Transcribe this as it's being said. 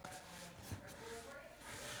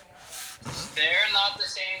not the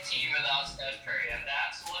same team without Steph Curry, and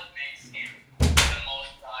that's what makes him the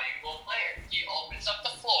most valuable player. He opens up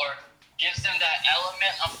the floor, gives them that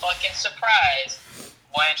element of fucking surprise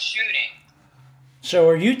when shooting. So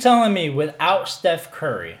are you telling me without Steph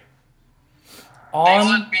Curry, they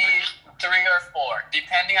would be 3 or 4.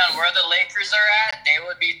 Depending on where the Lakers are at, they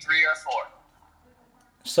would be 3 or 4.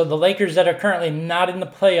 So the Lakers that are currently not in the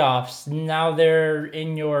playoffs, now they're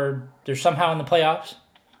somehow in the playoffs?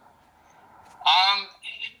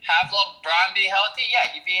 Have LeBron be healthy?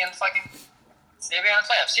 Yeah, they'd be in the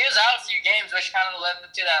playoffs. He was out a few games, which kind of led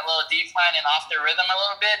to that little decline and off their rhythm a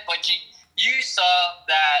little bit, but you saw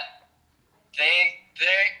that they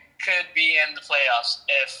could be in the playoffs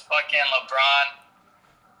if fucking LeBron,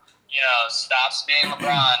 stops being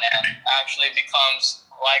LeBron and actually becomes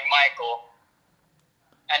like Michael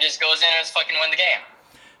and just goes in and fucking win the game.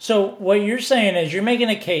 So what you're saying is you're making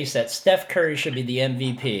a case that Steph Curry should be the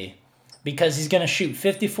MVP because he's going to shoot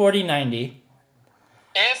 50, 40, 90.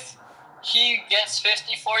 If he gets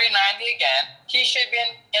 50, 40, 90 again, he should be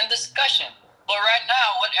in discussion. But right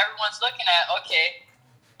now, what everyone's looking at,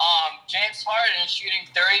 James Harden is shooting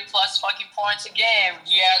 30-plus fucking points a game.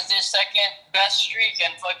 He has his second best streak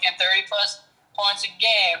and fucking 30-plus points a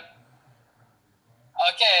game.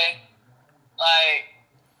 Okay.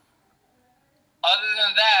 Other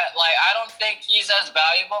than that, I don't think he's as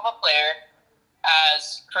valuable of a player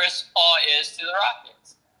as Chris Paul is to the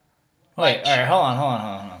Rockets. Wait, all right, hold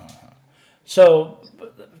on. So,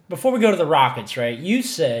 before we go to the Rockets, right, you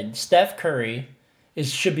said Steph Curry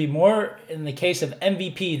should be more in the case of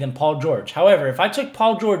MVP than Paul George. However, if I took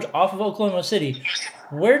Paul George off of Oklahoma City,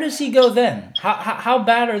 where does he go then? How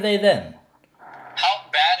bad are they then? How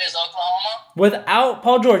bad is Oklahoma? Without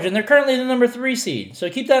Paul George, and they're currently the number 3 seed, so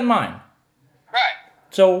keep that in mind. Right.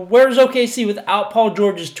 So where's OKC without Paul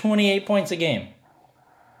George's 28 points a game?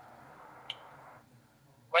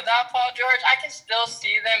 Without Paul George, I can still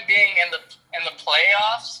see them being in the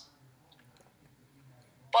playoffs.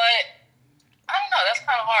 But I don't know, that's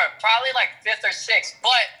kind of hard. Probably 5th or 6th,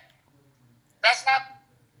 but that's not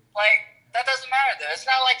that doesn't matter though. It's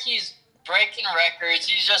not like he's breaking records.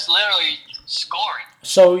 He's just literally scoring.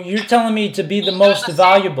 So you're telling me to be the most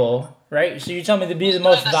valuable, right? So you're telling me to be the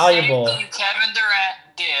most valuable. Same thing Kevin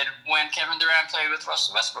Durant did when Kevin Durant played with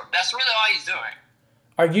Russell Westbrook. That's really all he's doing.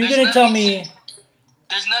 Are you going to tell me?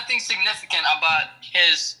 There's nothing significant about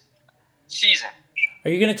his season.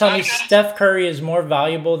 Are you going to tell me Steph Curry is more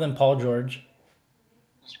valuable than Paul George?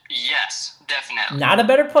 Yes, definitely. Not a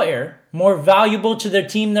better player, more valuable to their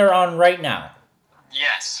team they're on right now.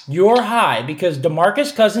 Yes. You're high because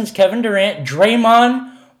DeMarcus Cousins, Kevin Durant,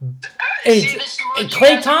 Draymond, and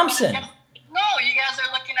Klay Thompson. No, you guys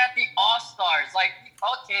are looking at the All-Stars.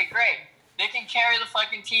 Okay, great. They can carry the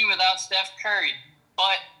fucking team without Steph Curry.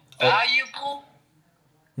 But valuable.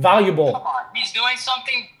 Come on. He's doing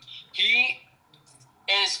something. He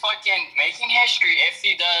is fucking making history if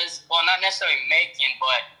he does. Well, not necessarily making,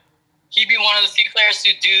 but he'd be one of the few players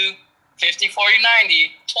to do 50, 40,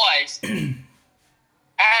 90 twice.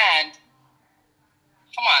 And,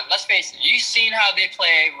 come on, let's face it. You've seen how they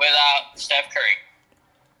play without Steph Curry.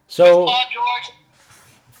 So, Paul George,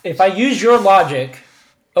 if I use your logic,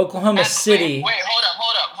 Oklahoma City... Wait, hold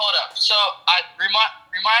up. So,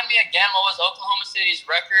 remind me again, what was Oklahoma City's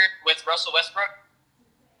record with Russell Westbrook?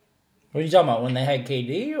 What are you talking about, when they had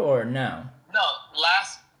KD or now? No, not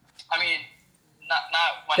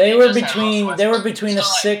when they were between a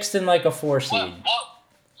 6th and a 4 seed.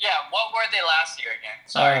 What were they last year again?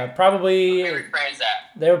 Sorry. Probably. Let me rephrase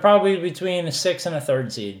that. They were probably between a 6th and a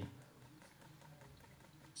 3rd seed.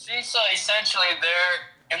 See, so essentially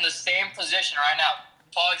they're in the same position right now.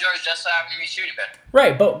 Paul George just happened to be shooting better.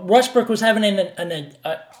 Right, but Westbrook was having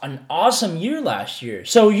an awesome year last year.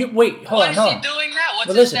 So hold on. What is he doing now?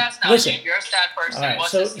 What's his stats now? Listen. You're a stat person. All right,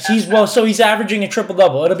 What's so his stats so he's averaging a triple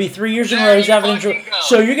double. It'll be 3 years in a row he's averaging.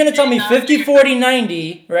 So you're going to tell me 50, 40,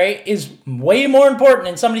 90, right, is way more important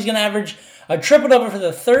than somebody's going to average a triple double for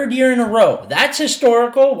the 3rd year in a row. That's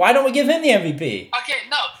historical. Why don't we give him the MVP? Okay,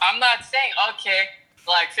 no, I'm not saying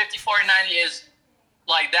 50, 40, 90 is.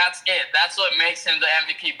 That's it. That's what makes him the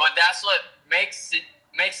MVP. But that's what makes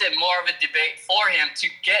it more of a debate for him to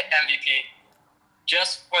get MVP.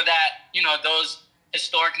 Just for that, those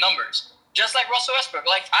historic numbers. Just like Russell Westbrook.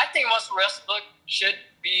 I think Russell Westbrook should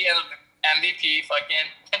be in MVP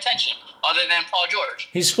fucking contention, other than Paul George.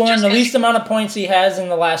 He's scoring the least amount of points he has in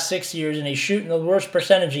the last 6 years, and he's shooting the worst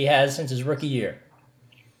percentage he has since his rookie year.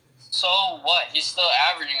 So what? He's still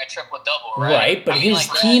averaging a triple-double, right? Right, but his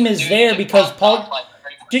team is there because Paul...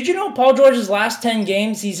 Did you know Paul George's last 10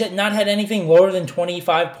 games, he's not had anything lower than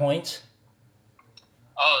 25 points?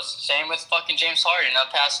 Oh, same with fucking James Harden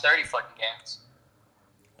the past 30 fucking games.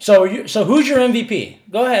 So who's your MVP?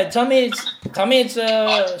 Go ahead. Tell me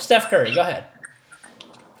it's Steph Curry. Go ahead.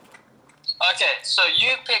 Okay, so you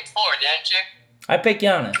picked 4, didn't you? I pick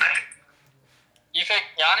Giannis. You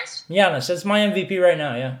picked Giannis? Giannis, that's my MVP right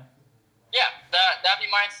now. Yeah. Yeah, that'd be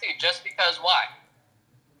mine too. Just because why?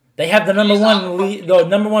 They have the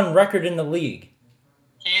number one record in the league.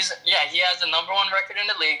 He has the number 1 record in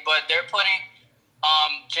the league, but they're putting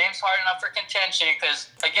James Harden up for contention because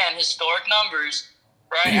again, historic numbers,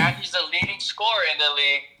 right? And he's the leading scorer in the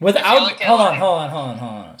league. Hold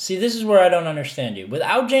on. See, this is where I don't understand you.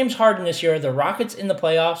 Without James Harden this year, are the Rockets in the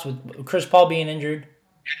playoffs with Chris Paul being injured?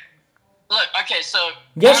 Look, okay, so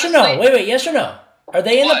yes or no? Wait, yes or no? Are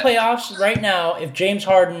they in the playoffs right now if James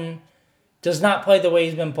Harden does not play the way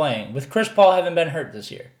he's been playing, with Chris Paul having been hurt this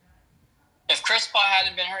year? If Chris Paul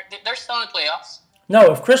hadn't been hurt, they're still in the playoffs.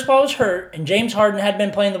 No, if Chris Paul was hurt and James Harden had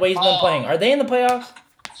been playing the way he's been playing, are they in the playoffs?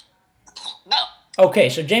 No. Okay,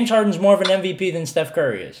 so James Harden's more of an MVP than Steph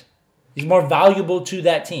Curry is. He's more valuable to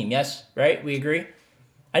that team, yes? Right? We agree?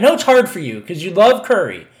 I know it's hard for you because you love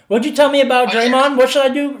Curry. What'd you tell me about Draymond? What should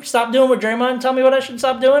I do? Stop doing with Draymond? Tell me what I should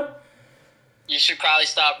stop doing? You should probably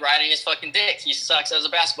stop riding his fucking dick. He sucks as a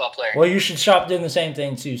basketball player. Well, you should stop doing the same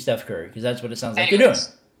thing to Steph Curry because that's what it sounds like you're doing.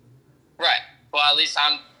 Right. Well, at least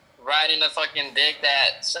I'm riding the fucking dick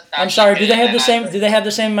that... I'm sorry, do they have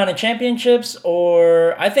the same amount of championships?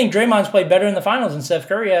 Or I think Draymond's played better in the finals than Steph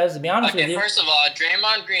Curry has, to be honest with you. Okay, first of all,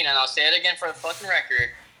 Draymond Green, and I'll say it again for the fucking record,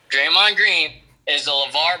 Draymond Green is the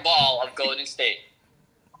LeVar Ball of Golden State.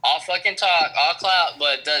 All fucking talk, all clout,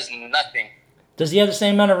 but does nothing. Does he have the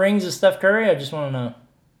same amount of rings as Steph Curry? I just want to know.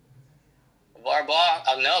 LeVar Ball?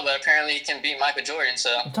 I don't know, but apparently he can beat Michael Jordan,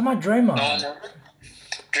 so... I'm talking about Draymond. No,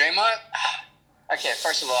 Draymond? Okay,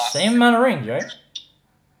 first of all... Same amount of rings, right?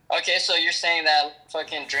 Okay, so you're saying that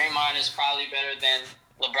fucking Draymond is probably better than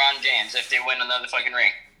LeBron James if they win another fucking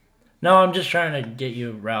ring? No, I'm just trying to get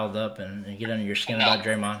you riled up and get under your skin about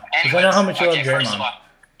Draymond. Because I know how much you love Draymond. First of all,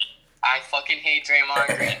 I fucking hate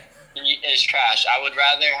Draymond Green. He is trash. I would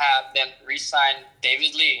rather have them re-sign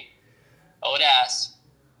David Lee, old ass,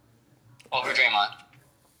 over Draymond.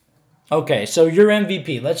 Okay, so your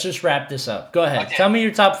MVP. Let's just wrap this up. Go ahead. Okay. Tell me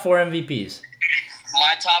your top 4 MVPs.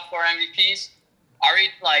 My top 4 MVPs? Are we,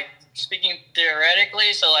 speaking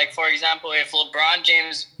theoretically? So, for example, if LeBron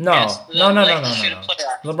James... No.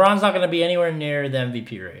 LeBron's not going to be anywhere near the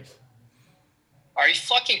MVP race. Are you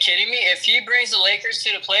fucking kidding me? If he brings the Lakers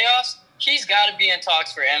to the playoffs, he's got to be in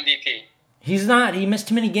talks for MVP. He's not. He missed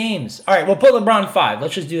too many games. All right, we'll put LeBron 5.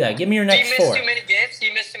 Let's just do that. Give me your next 4. He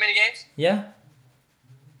missed too many games? Yeah.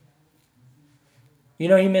 You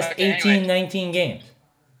know he missed 19 games.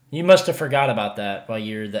 You must have forgot about that while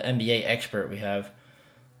you're the NBA expert we have.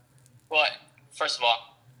 Well, first of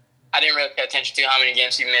all, I didn't really pay attention to how many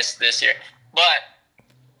games he missed this year. But,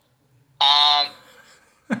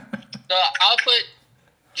 so I'll put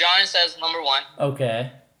Giannis as number 1.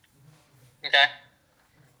 Okay.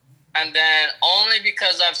 And then only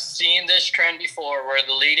because I've seen this trend before where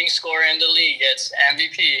the leading scorer in the league gets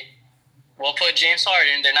MVP, we'll put James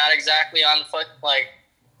Harden. They're not exactly on the foot,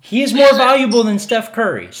 He is more valuable than Steph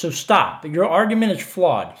Curry, so stop. Your argument is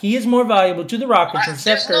flawed. He is more valuable to the Rockets than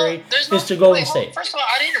Steph Curry is to Golden State. First of all,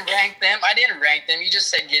 I didn't rank them. You just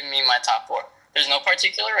said give me my top 4. There's no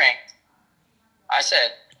particular rank. I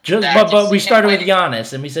said... But we started with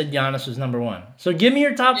Giannis, and we said Giannis was number 1. So give me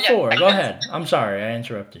your top 4. Go ahead. I'm sorry, I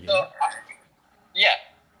interrupted you. So,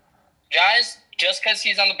 Giannis, just because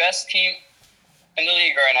he's on the best team in the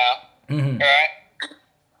league right now, all right?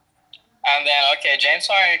 And then, James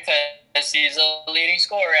Harden, because he's a leading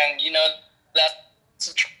scorer, and that's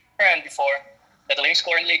a trend before, that the leading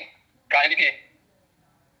scorer in the league got MVP.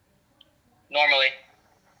 Normally.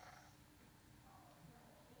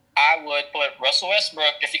 I would put Russell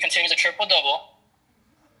Westbrook if he continues a triple-double.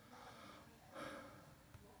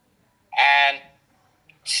 And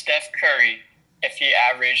Steph Curry if he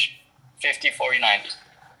averaged 50, 40, 90.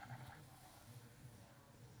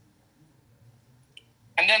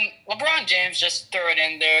 And then LeBron James, just throw it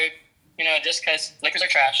in there, just because Lakers are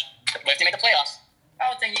trash. But if they make the playoffs, I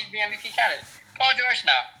would think he'd be MVP candidate. Paul George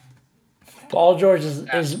now. Paul George is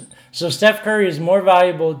so Steph Curry is more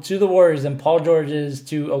valuable to the Warriors than Paul George is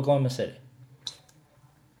to Oklahoma City.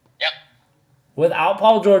 Yep. Without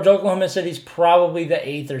Paul George, Oklahoma City's probably the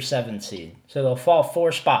 8th or 7th seed. So they'll fall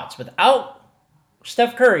 4 spots. Without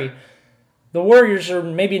Steph Curry, the Warriors are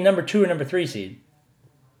maybe number 2 or number 3 seed.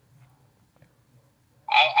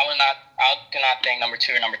 I do not think number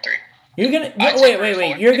 2 or number 3. You're gonna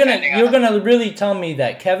wait. You're gonna really tell me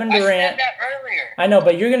that Kevin Durant? I said that earlier. I know,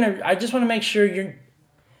 but I just want to make sure you're.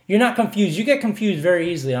 You're not confused. You get confused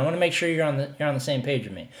very easily. I want to make sure you're on the same page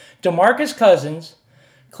with me. DeMarcus Cousins,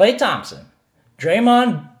 Klay Thompson,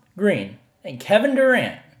 Draymond Green, and Kevin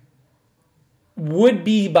Durant would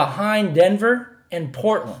be behind Denver and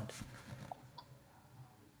Portland.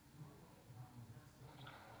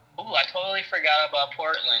 Oh, I totally forgot about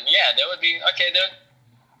Portland. Yeah, there would be okay.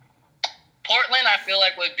 Portland, I feel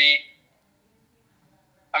like would be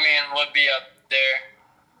up there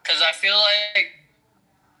because I feel like,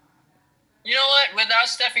 you know what? Without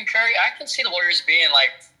Stephen Curry, I can see the Warriors being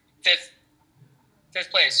like fifth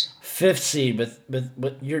place. Fifth seed,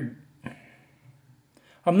 but you're.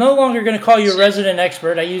 I'm no longer going to call you a resident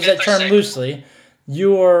expert. I use that term loosely.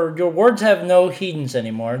 Your words have no credence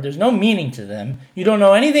anymore. There's no meaning to them. You don't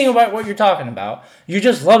know anything about what you're talking about. You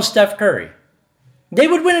just love Steph Curry. They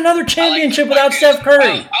would win another championship without Steph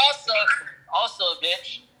Curry. Also,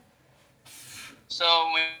 bitch. So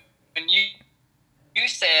when you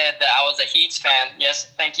said that I was a Heat fan,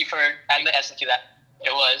 yes, thank you for adding the S into that.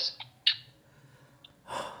 It was.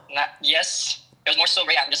 Yes, it was more so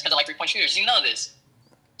Ray Allen just because I like 3-point shooters. You know this.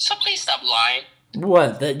 So please stop lying.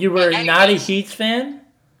 What, that you were not a Heat fan?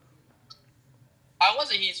 I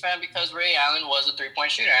was a Heat fan because Ray Allen was a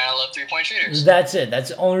 3-point shooter, and I love 3-point shooters. That's it. That's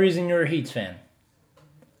the only reason you're a Heat fan.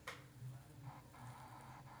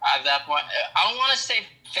 At that point, I don't want to say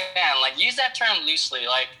fan. Like, use that term loosely.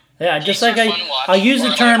 Like, yeah, just like I'll use the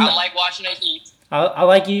term. I like watching the Heat. I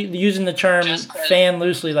like using the term fan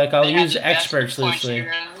loosely. Like I'll use experts loosely.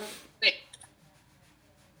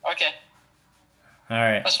 Okay. All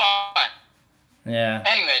right. That's fine. Yeah.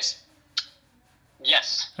 Anyways.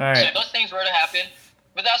 Yes. All right. So if those things were to happen,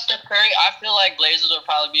 without Steph Curry, I feel like Blazers would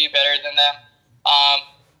probably be better than them.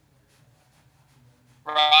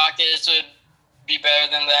 Rockets would be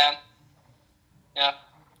better than them. Yeah.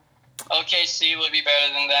 OKC would be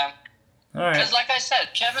better than them. All right. Because like I said,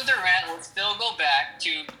 Kevin Durant will still go back to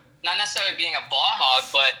not necessarily being a ball hog,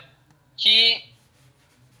 but he's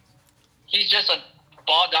just a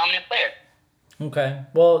ball-dominant player. Okay.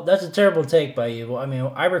 Well, that's a terrible take by you. I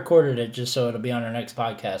mean, I recorded it just so it'll be on our next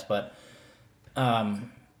podcast, but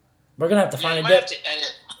we're going to have to find a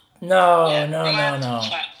No.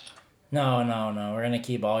 We're going to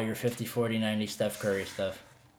keep all your 50, 40, 90 Steph Curry stuff.